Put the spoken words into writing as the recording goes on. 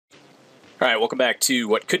Alright, welcome back to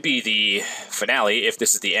what could be the finale, if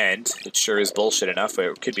this is the end. It sure is bullshit enough, but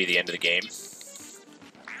it could be the end of the game.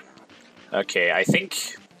 Okay, I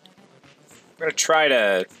think I'm gonna try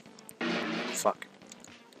to... Fuck.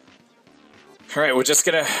 Alright, we're just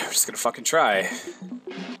gonna fucking try.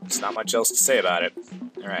 There's not much else to say about it.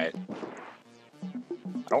 Alright.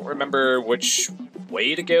 I don't remember which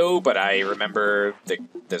way to go, but I remember the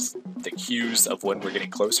cues of when we're getting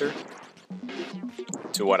closer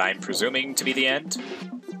to what I'm presuming to be the end.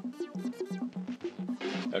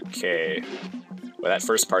 Okay. Well, that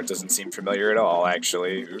first part doesn't seem familiar at all,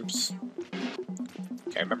 actually. Oops.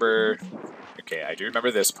 Okay, I remember... Okay, I do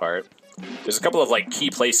remember this part. There's a couple of, like, key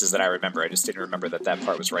places that I remember. I just didn't remember that that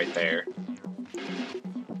part was right there.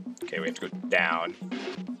 Okay, we have to go down.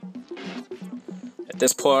 At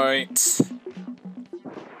this point...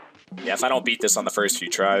 Yeah, if I don't beat this on the first few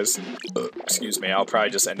tries, excuse me, I'll probably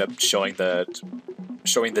just end up showing the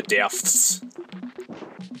deaths.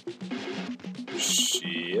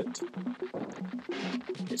 Shit.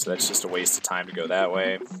 Okay, so that's just a waste of time to go that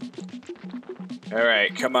way.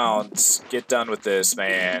 Alright, come on, let's get done with this,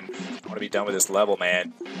 man. I want to be done with this level,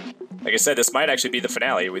 man. Like I said, this might actually be the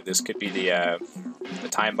finale. This could be the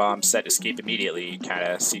time bomb set escape immediately kind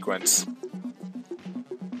of sequence.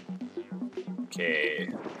 Okay.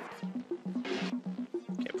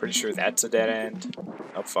 Pretty sure that's a dead end.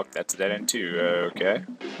 Oh fuck, that's a dead end too. Okay.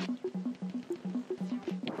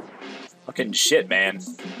 Fucking shit, man.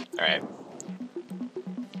 Alright.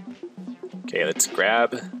 Okay, let's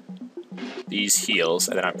grab these heals,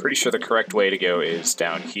 and then I'm pretty sure the correct way to go is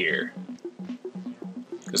down here.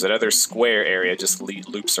 Because that other square area just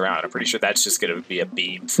loops around. I'm pretty sure that's just going to be a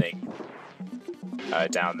beam thing.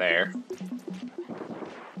 Down there.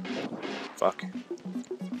 Fuck.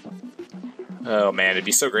 Oh man, it'd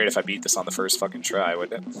be so great if I beat this on the first fucking try,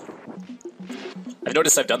 wouldn't it? I've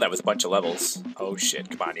noticed I've done that with a bunch of levels. Oh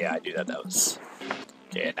shit, come on, yeah, I knew that. That was...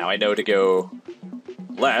 Okay, now I know to go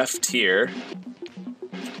left here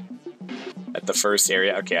at the first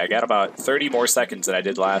area. Okay, I got about 30 more seconds than I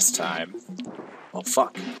did last time. Oh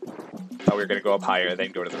fuck. Thought we were gonna go up higher,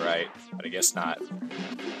 then go to the right, but I guess not.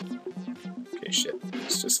 Okay, shit.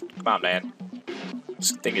 It's just... Come on, man.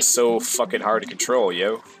 This thing is so fucking hard to control,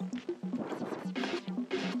 yo.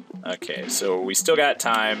 Okay, so we still got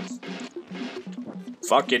time.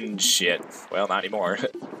 Fucking shit. Well, not anymore.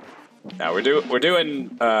 Now we're doing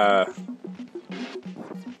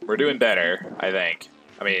better, I think.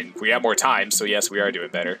 I mean, we have more time, so yes, we are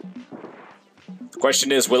doing better. The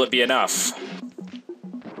question is, will it be enough?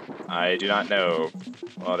 I do not know.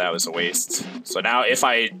 Well, that was a waste. So now, if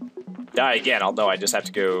I die again, I'll know I just have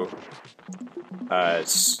to go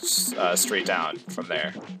straight down from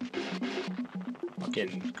there.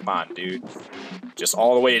 Fucking, come on, dude. Just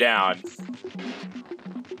all the way down.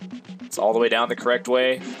 It's all the way down the correct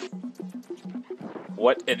way.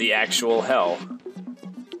 What in the actual hell?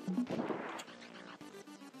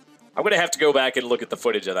 I'm gonna have to go back and look at the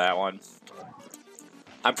footage of that one.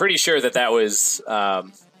 I'm pretty sure that that was...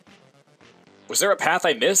 was there a path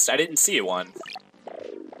I missed? I didn't see one.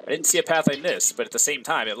 I didn't see a path I missed, but at the same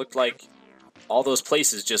time, it looked like all those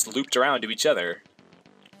places just looped around to each other.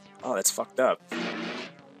 Oh, that's fucked up.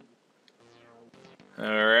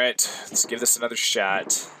 Alright, let's give this another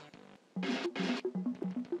shot.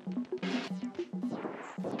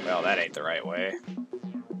 Well, that ain't the right way.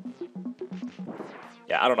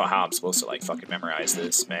 Yeah, I don't know how I'm supposed to, like, fucking memorize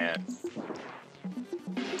this, man.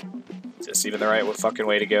 Is this even the right fucking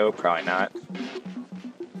way to go? Probably not.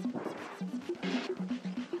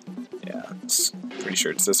 Yeah, it's pretty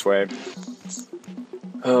sure it's this way.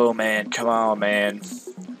 Oh, man, come on, man.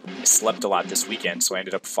 I slept a lot this weekend, so I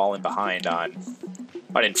ended up falling behind on...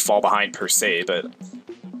 I didn't fall behind per se, but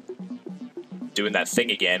doing that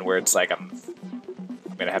thing again where it's like I'm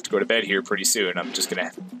gonna have to go to bed here pretty soon. I'm just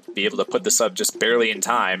gonna be able to put this up just barely in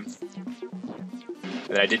time.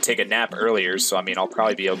 And I did take a nap earlier, so I mean I'll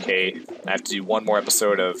probably be okay. I have to do one more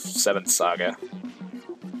episode of 7th Saga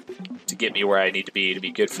to get me where I need to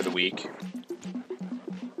be good for the week.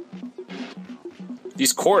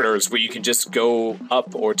 These corridors where you can just go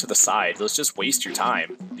up or to the side, let's just waste your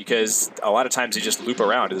time. Because a lot of times they just loop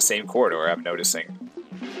around to the same corridor, I'm noticing.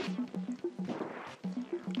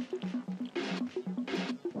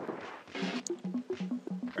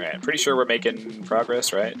 Alright, I'm pretty sure we're making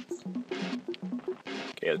progress, right?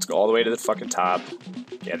 Okay, let's go all the way to the fucking top.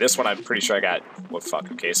 Yeah, this one I'm pretty sure I got... What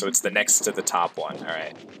fuck? Okay, so it's the next to the top one.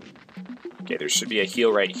 Alright. Okay, there should be a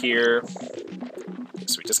heal right here.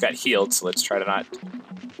 So we just got healed, so let's try to not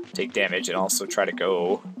take damage and also try to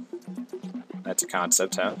go. That's a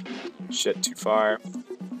concept, huh? Shit, too far.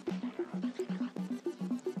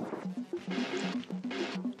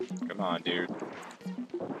 Come on, dude.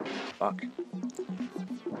 Fuck.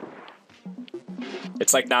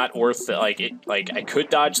 It's like not worth it. Like I could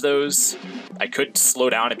dodge those. I could slow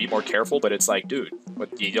down and be more careful, but it's like, dude,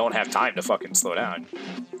 you don't have time to fucking slow down.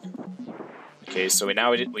 Okay, so we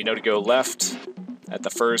know to go left at the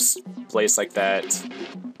first place like that.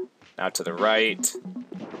 Now to the right.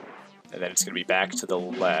 And then it's going to be back to the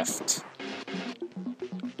left.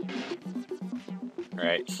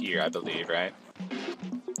 Right here, I believe, right?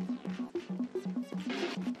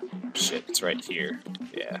 Shit, it's right here.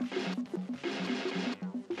 Yeah.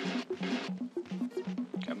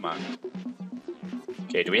 Come on.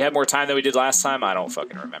 Okay, do we have more time than we did last time? I don't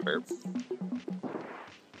fucking remember.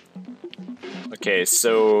 Okay,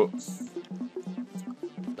 so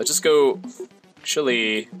let's just go.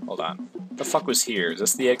 Actually, hold on. What the fuck was here? Is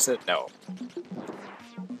this the exit? No.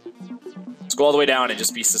 Let's go all the way down and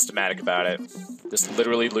just be systematic about it. This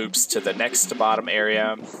literally loops to the next to bottom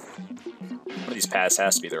area. One of these paths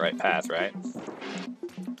has to be the right path, right?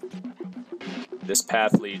 This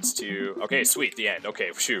path leads to... Okay, sweet, the end.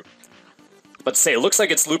 Okay, shoot. But say, it looks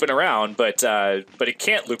like it's looping around, but it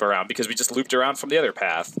can't loop around because we just looped around from the other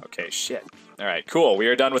path. Okay, shit. All right, cool. We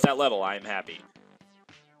are done with that level. I am happy.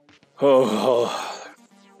 Oh,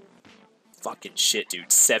 fucking shit, dude.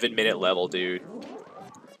 7-minute level, dude.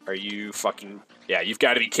 Are you fucking... Yeah, you've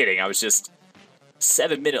got to be kidding. I was just...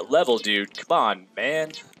 7-minute level, dude. Come on,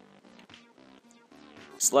 man.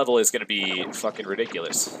 This level is going to be fucking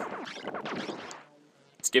ridiculous.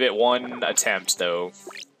 Let's give it one attempt, though.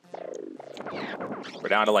 We're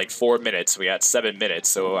down to like 4 minutes. We got 7 minutes,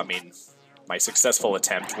 so, I mean, my successful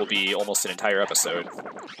attempt will be almost an entire episode.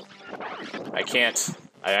 I can't...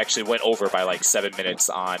 I actually went over by like 7 minutes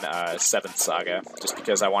on 7th Saga, just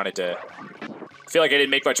because I wanted to... I feel like I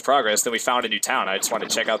didn't make much progress. Then we found a new town. I just wanted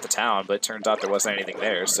to check out the town, but it turns out there wasn't anything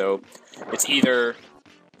there. So it's either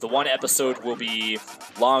the one episode will be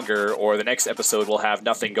longer, or the next episode will have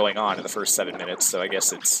nothing going on in the first 7 minutes. So I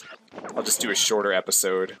guess it's... I'll just do a shorter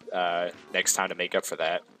episode next time to make up for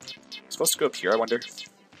that. I'm supposed to go up here, I wonder?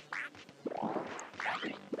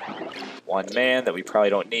 One man that we probably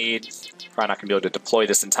don't need. Probably not going to be able to deploy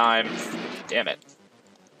this in time. Damn it.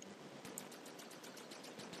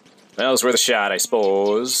 Well, it was worth a shot, I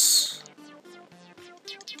suppose.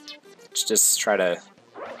 Let's just try to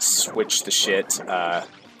switch the shit at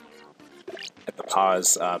the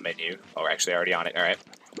pause menu. Oh, we're actually already on it. All right.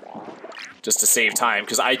 Just to save time,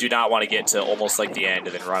 because I do not want to get to almost like the end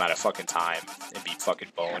and then run out of fucking time and be fucking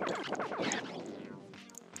boned.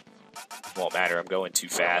 Won't matter. I'm going too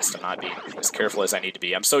fast. I'm not being as careful as I need to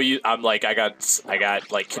be. I'm like I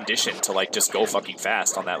got like conditioned to like just go fucking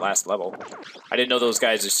fast on that last level. I didn't know those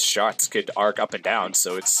guys' shots could arc up and down,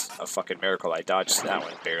 so it's a fucking miracle I dodged that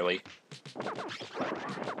one barely.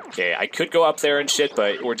 Okay, I could go up there and shit,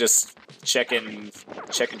 but we're just checking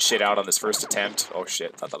shit out on this first attempt. Oh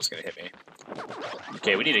shit, thought that was gonna hit me.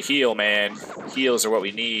 Okay, we need a heal, man. Heals are what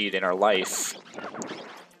we need in our life.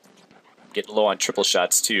 Getting low on triple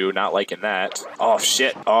shots, too. Not liking that. Oh,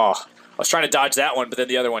 shit. Oh. I was trying to dodge that one, but then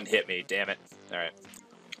the other one hit me. Damn it. All right.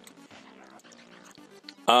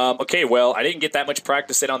 Okay, well, I didn't get that much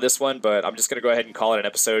practice in on this one, but I'm just going to go ahead and call it an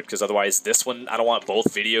episode, because otherwise this one, I don't want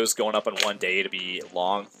both videos going up in one day to be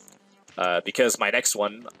long. Because my next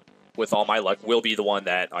one, with all my luck, will be the one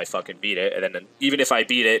that I fucking beat it. And then even if I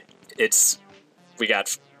beat it,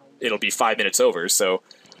 it'll be 5 minutes over, so...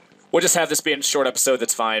 We'll just have this be a short episode,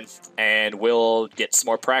 that's fine, and we'll get some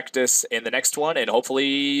more practice in the next one and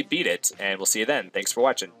hopefully beat it. And we'll see you then. Thanks for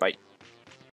watching. Bye.